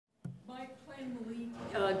Playing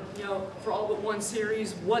Malik, for all but one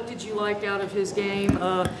series, what did you like out of his game,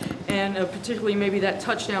 and particularly maybe that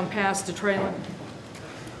touchdown pass to Traylon?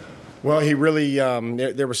 Well, he really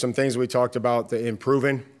there were some things we talked about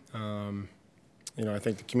improving. I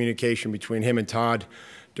think the communication between him and Todd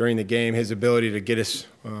during the game, his ability to get us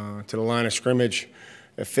to the line of scrimmage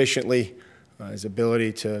efficiently, his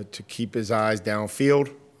ability to keep his eyes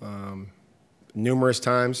downfield numerous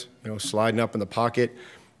times, sliding up in the pocket.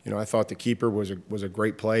 I thought the keeper was a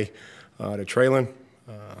great play to Traylon.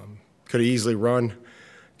 Could have easily run,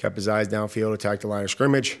 kept his eyes downfield, attacked the line of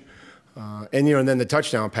scrimmage. And then the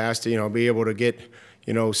touchdown pass to, be able to get,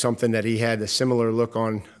 something that he had a similar look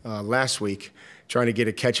on last week, trying to get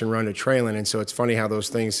a catch and run to Traylon. And so it's funny how those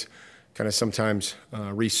things kind of sometimes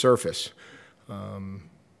resurface.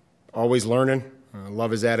 Always learning. Love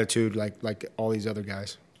his attitude like all these other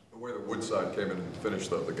guys. The way that Woodside came in and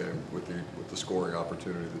finished up the game with the scoring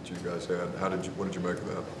opportunity that you guys had, what did you make of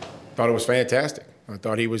that? Thought it was fantastic. I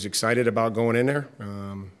thought he was excited about going in there.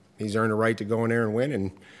 He's earned the right to go in there and win,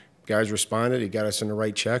 and guys responded. He got us in the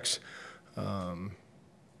right checks, and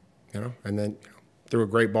then threw a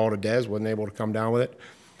great ball to Dez, wasn't able to come down with it,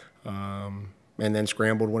 and then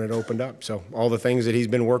scrambled when it opened up. So all the things that he's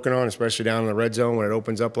been working on, especially down in the red zone when it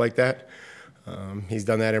opens up like that, he's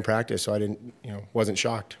done that in practice. So I wasn't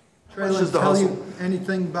shocked. Traylon tell you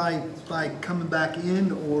anything by coming back in,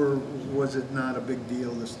 or was it not a big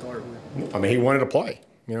deal to start with? I mean, he wanted to play.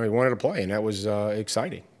 He wanted to play, and that was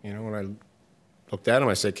exciting. When I looked at him,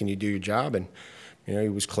 I said, "Can you do your job?" And he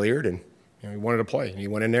was cleared, and he wanted to play. And he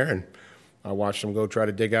went in there, and I watched him go try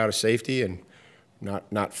to dig out a safety and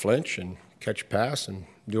not flinch and catch a pass and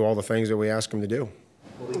do all the things that we asked him to do.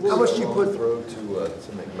 How much do you put throw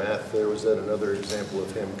to McMath there? Was that another example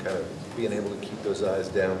of him kind of being able to keep those eyes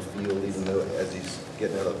downfield, even though as he's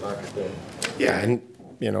getting out of the pocket there? Yeah, and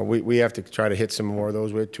we have to try to hit some more of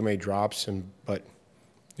those. We had too many drops, but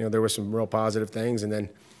there were some real positive things. And then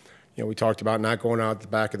we talked about not going out the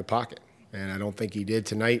back of the pocket, and I don't think he did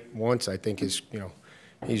tonight once. I think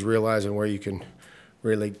he's realizing where you can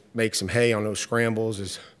really make some hay on those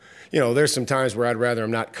scrambles. There's some times where I'd rather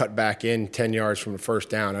him not cut back in 10 yards from the first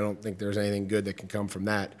down. I don't think there's anything good that can come from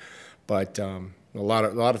that. But a lot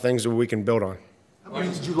of things that we can build on. How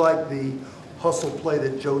much did you like the hustle play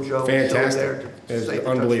that JoJo showed there? Fantastic. It was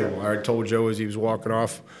unbelievable. I told Joe as he was walking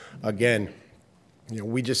off, again,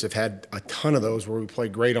 we just have had a ton of those where we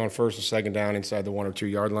played great on first and second down inside the 1 or 2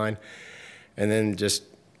 yard line. And then just,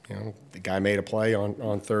 the guy made a play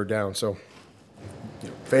on third down. So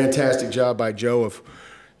fantastic job by Joe of,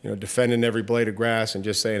 defending every blade of grass and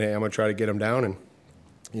just saying, hey, I'm going to try to get him down, and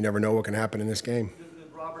you never know what can happen in this game.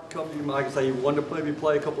 Did Robert come to you, Mike, and say he wanted to maybe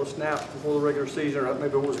play a couple of snaps before the regular season, or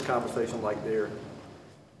maybe it was a conversation like there?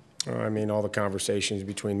 I mean, all the conversations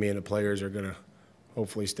between me and the players are going to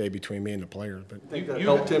hopefully stay between me and the players. But I think that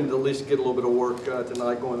helped him to at least get a little bit of work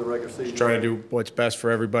tonight going to the regular season. Trying to do what's best for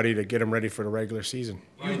everybody to get them ready for the regular season.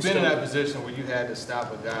 You've been in that position where you had to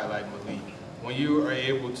stop a guy like Malik. When you are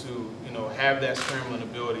able to, have that scrambling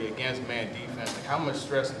ability against man defense, how much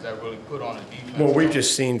stress does that really put on a defense? Well, we've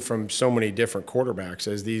just seen from so many different quarterbacks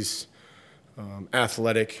as these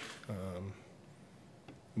athletic,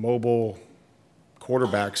 mobile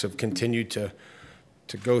quarterbacks have continued to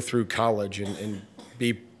go through college and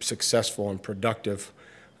be successful and productive.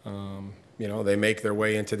 They make their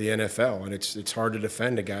way into the NFL, and it's hard to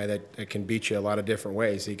defend a guy that can beat you a lot of different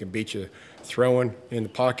ways. He can beat you throwing in the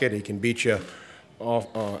pocket. He can beat you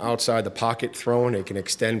outside the pocket throwing. He can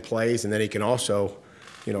extend plays, and then he can also,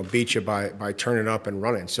 beat you by turning up and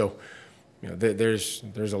running. So,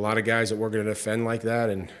 there's a lot of guys that we're going to defend like that,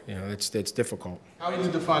 and it's difficult. How would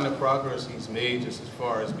you define the progress he's made, just as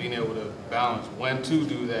far as being able to balance when to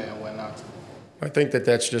do that and when not to? I think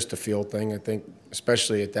that's just a field thing. I think,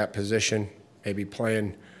 especially at that position, maybe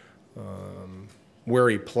playing where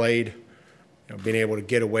he played, being able to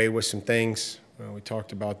get away with some things. We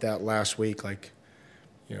talked about that last week, like,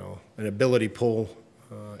 an ability pool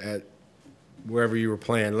at wherever you were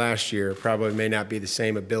playing last year probably may not be the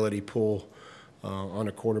same ability pool on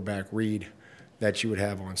a quarterback read that you would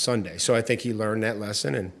have on Sunday. So I think he learned that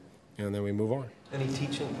lesson, and then we move on. Any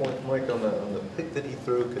teaching point, Mike, on the pick that he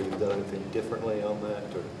threw? Could he have done anything differently on that?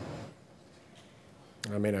 Or?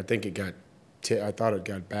 I mean, I think I thought it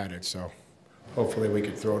got batted, so hopefully we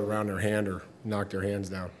could throw it around their hand or knock their hands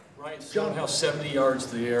down. Ryan, somehow 70 yards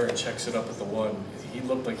to the air and checks it up at the 1. He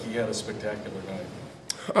looked like he had a spectacular night.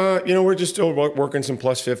 We're just still working some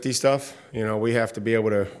plus 50 stuff. We have to be able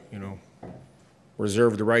to,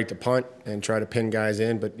 reserve the right to punt and try to pin guys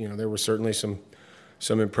in. But, there were certainly some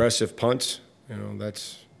impressive punts.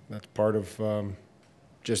 That's part of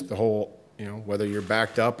just the whole, You know, whether you're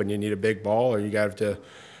backed up and you need a big ball, or you got to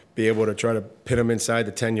be able to try to pin them inside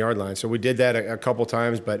the 10-yard line. So we did that a couple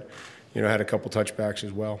times, but, you know, had a couple touchbacks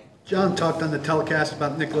as well. John talked on the telecast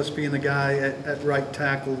about Nicholas being the guy at right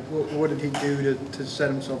tackle. What did he do to set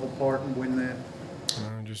himself apart and win that?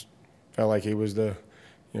 Just felt like he was the,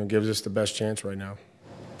 you know, gives us the best chance right now.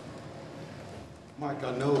 Mike,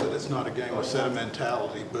 I know that it's not a game of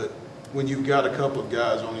sentimentality, but when you've got a couple of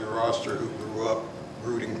guys on your roster who grew up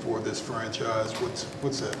rooting for this franchise,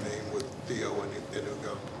 what's that mean with Theo and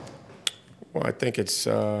Ugo? Well, I think it's,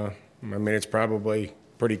 I mean, it's probably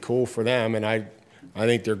pretty cool for them, and I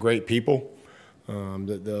think they're great people.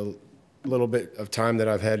 The little bit of time that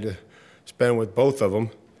I've had to spend with both of them,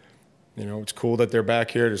 you know, it's cool that they're back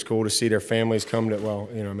here. It's cool to see their families come to, well,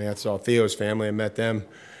 you know, I mean, I saw Theo's family. I met them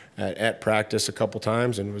at practice a couple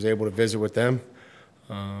times and was able to visit with them.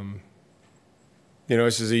 You know,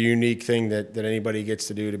 this is a unique thing that anybody gets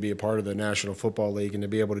to do, to be a part of the National Football League, and to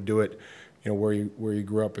be able to do it, you know, where you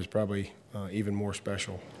grew up is probably even more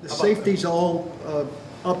special. The safety's all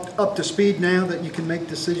up to speed now that you can make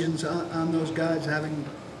decisions on those guys, having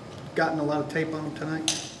gotten a lot of tape on them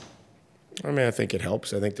tonight? I mean, I think it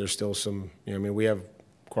helps. I think there's still some, you know, I mean, we have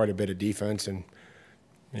quite a bit of defense, and,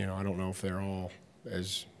 you know, I don't know if they're all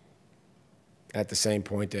as at the same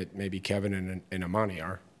point that maybe Kevin and Amani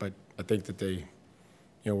are, but I think that they,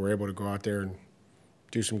 you know, were able to go out there and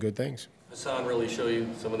do some good things. Hassan really show you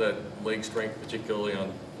some of that leg strength, particularly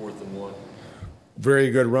on 4th and 1? Very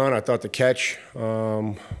good run. I thought the catch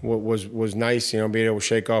was nice, you know, being able to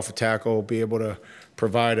shake off a tackle, be able to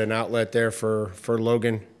provide an outlet there for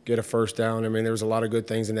Logan, get a first down. I mean, there was a lot of good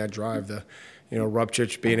things in that drive. You know,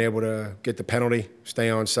 Rupchich being able to get the penalty, stay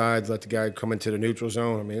on sides, let the guy come into the neutral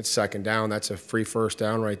zone. I mean, it's 2nd down. That's a free first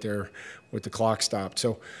down right there with the clock stopped.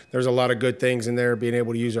 So there's a lot of good things in there, being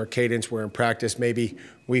able to use our cadence where in practice maybe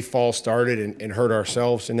we false started and hurt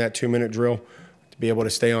ourselves in that 2-minute drill. To be able to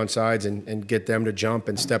stay on sides and get them to jump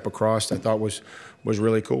and step across, I thought was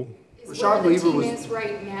really cool. Is where the team is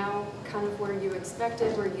right now kind of where you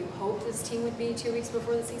expected, where you hoped this team would be 2 weeks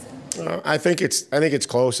before the season? I think it's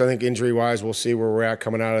close. I think injury-wise, we'll see where we're at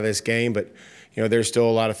coming out of this game. But, you know, there's still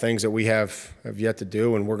a lot of things that we have yet to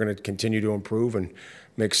do, and we're going to continue to improve. And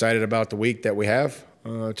I'm excited about the week that we have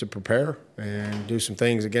to prepare and do some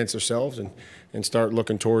things against ourselves and start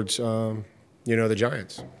looking towards, you know, the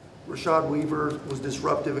Giants. Rashad Weaver was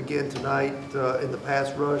disruptive again tonight in the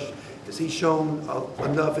pass rush. Has he shown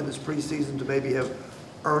enough in this preseason to maybe have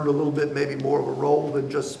earned a little bit, maybe more of a role than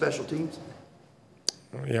just special teams?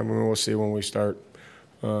 Yeah, I mean, we'll see when we start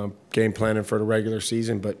game planning for the regular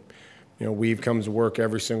season. But, you know, Weave comes to work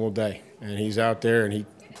every single day, and he's out there, and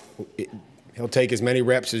he'll take as many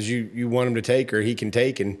reps as you want him to take or he can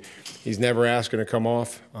take, and he's never asking to come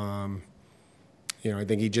off. You know, I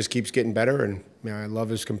think he just keeps getting better, and you know, I love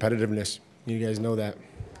his competitiveness. You guys know that.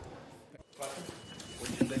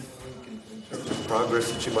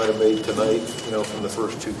 Progress that you might have made tonight, you know, from the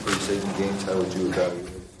first 2 preseason games, how would you evaluate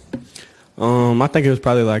it? I think it was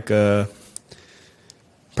probably like a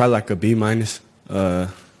B minus. Probably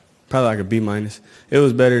like a B minus. It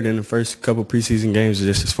was better than the first couple preseason games,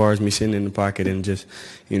 just as far as me sitting in the pocket and just,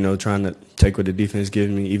 you know, trying to take what the defense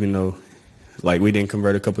gives me, even though, like, we didn't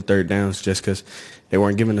convert a couple 3rd downs just because they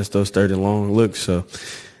weren't giving us those 3rd and long looks. So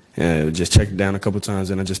just checked it down a couple times,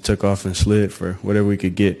 and I just took off and slid for whatever we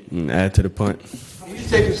could get and add to the punt. Can you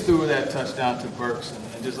take us through that touchdown to Burks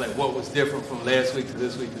and just like what was different from last week to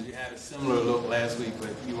this week? Because you had a similar look last week, but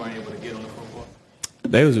you weren't able to get on the football.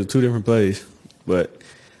 They was 2 different plays, but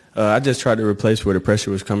I just tried to replace where the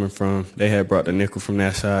pressure was coming from. They had brought the nickel from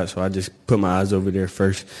that side, so I just put my eyes over there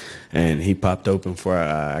first, and he popped open before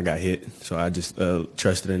I got hit. So I just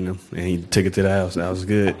trusted in him, and he took it to the house. That was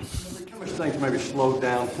good. How much things maybe slowed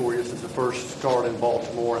down for you since the first start in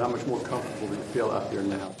Baltimore? How much more comfortable do you feel out there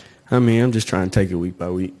now? I mean, I'm just trying to take it week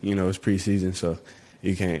by week. You know, it's preseason, so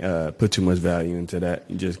you can't put too much value into that.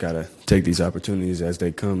 You just got to take these opportunities as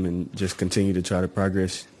they come and just continue to try to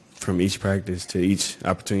progress from each practice to each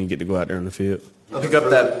opportunity you get to go out there on the field. Pick up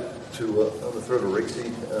that on the throw to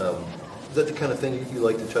Rixey. Is that the kind of thing you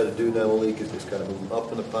like to try to do now, Malik, is just kind of move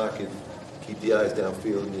up in the pocket, keep the eyes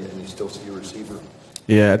downfield, and you still see your receiver?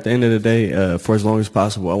 Yeah, at the end of the day, for as long as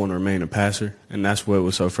possible, I want to remain a passer, and that's what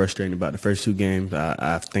was so frustrating about the first 2 games.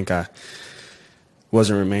 I think I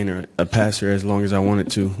wasn't remaining a passer as long as I wanted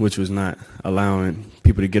to, which was not allowing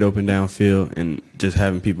people to get open downfield and just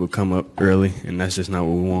having people come up early, and that's just not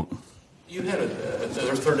what we want. You had a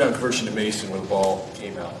 3rd down conversion to Mason when the ball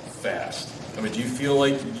came out fast. I mean, do you feel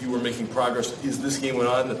like you were making progress as this game went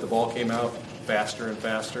on, that the ball came out faster and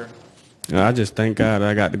faster? I just thank God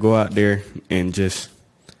I got to go out there and just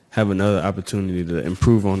have another opportunity to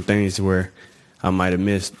improve on things where I might have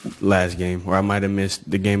missed last game or I might have missed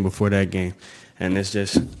the game before that game. And it's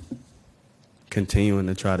just continuing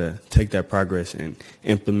to try to take that progress and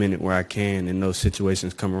implement it where I can and those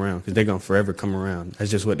situations come around, because they're going to forever come around. That's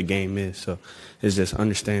just what the game is. So it's just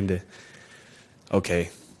understand that, okay,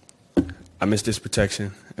 I missed this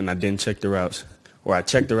protection and I didn't check the routes, or I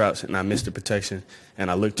checked the routes and I missed the protection and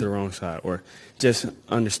I looked to the wrong side, or just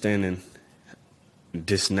understanding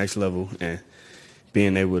this next level and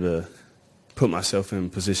being able to put myself in a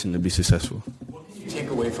position to be successful. What can you take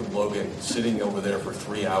away from Logan sitting over there for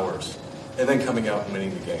 3 hours and then coming out and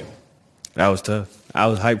winning the game? That was tough. I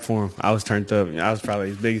was hyped for him. I was turned up. I was probably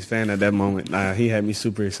his biggest fan at that moment. He had me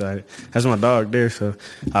super excited. That's my dog there, so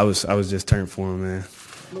I was just turned for him, man.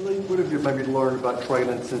 Malik, what have you maybe learned about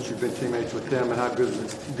Traylon since you've been teammates with him, and how good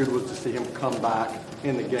was to see him come back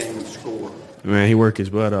in the game and score? Man, he worked his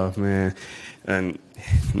butt off, man. And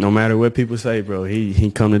no matter what people say, bro,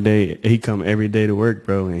 he come every day to work,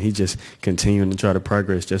 bro, and he just continuing to try to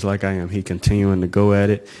progress just like I am. He continuing to go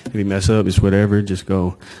at it. If he mess up, it's whatever. Just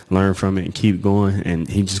go learn from it and keep going, and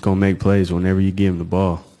he just going to make plays whenever you give him the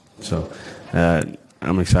ball. So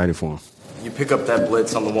I'm excited for him. You pick up that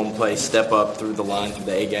blitz on the one play, step up through the line, through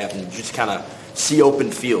the A-gap, and you just kind of see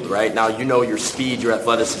open field, right? Now you know your speed, your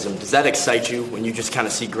athleticism. Does that excite you when you just kind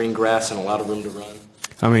of see green grass and a lot of room to run?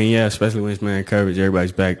 I mean, yeah, especially when it's man coverage,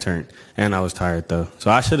 everybody's back turned. And I was tired, though. So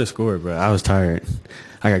I should have scored, but I was tired.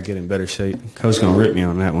 I got to get in better shape. Coach going to rip me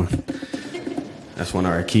on that one. That's one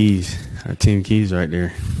of our keys, our team keys right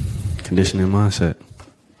there, conditioning mindset.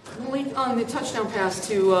 Malik, on the touchdown pass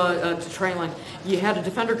to Traylon, you had a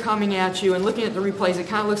defender coming at you, and looking at the replays, it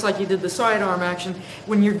kind of looks like you did the sidearm action.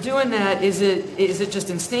 When you're doing that, is it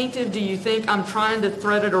just instinctive? Do you think I'm trying to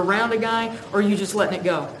thread it around a guy, or are you just letting it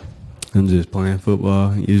go? I'm just playing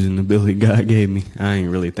football, using the ability God gave me. I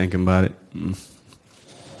ain't really thinking about it.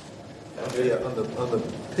 Yeah, on the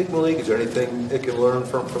pick, Malik, is there anything it can learn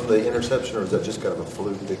from the interception, or is that just kind of a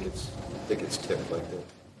fluke that gets tipped like that?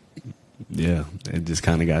 Yeah, it just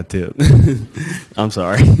kind of got tipped. I'm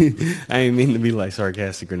sorry. I ain't mean to be like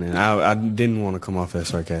sarcastic or nothing. I didn't want to come off as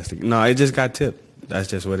sarcastic. No, it just got tipped. That's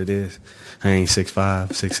just what it is. I ain't 6'5",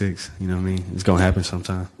 6'6", you know what I mean? It's going to happen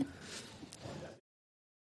sometime.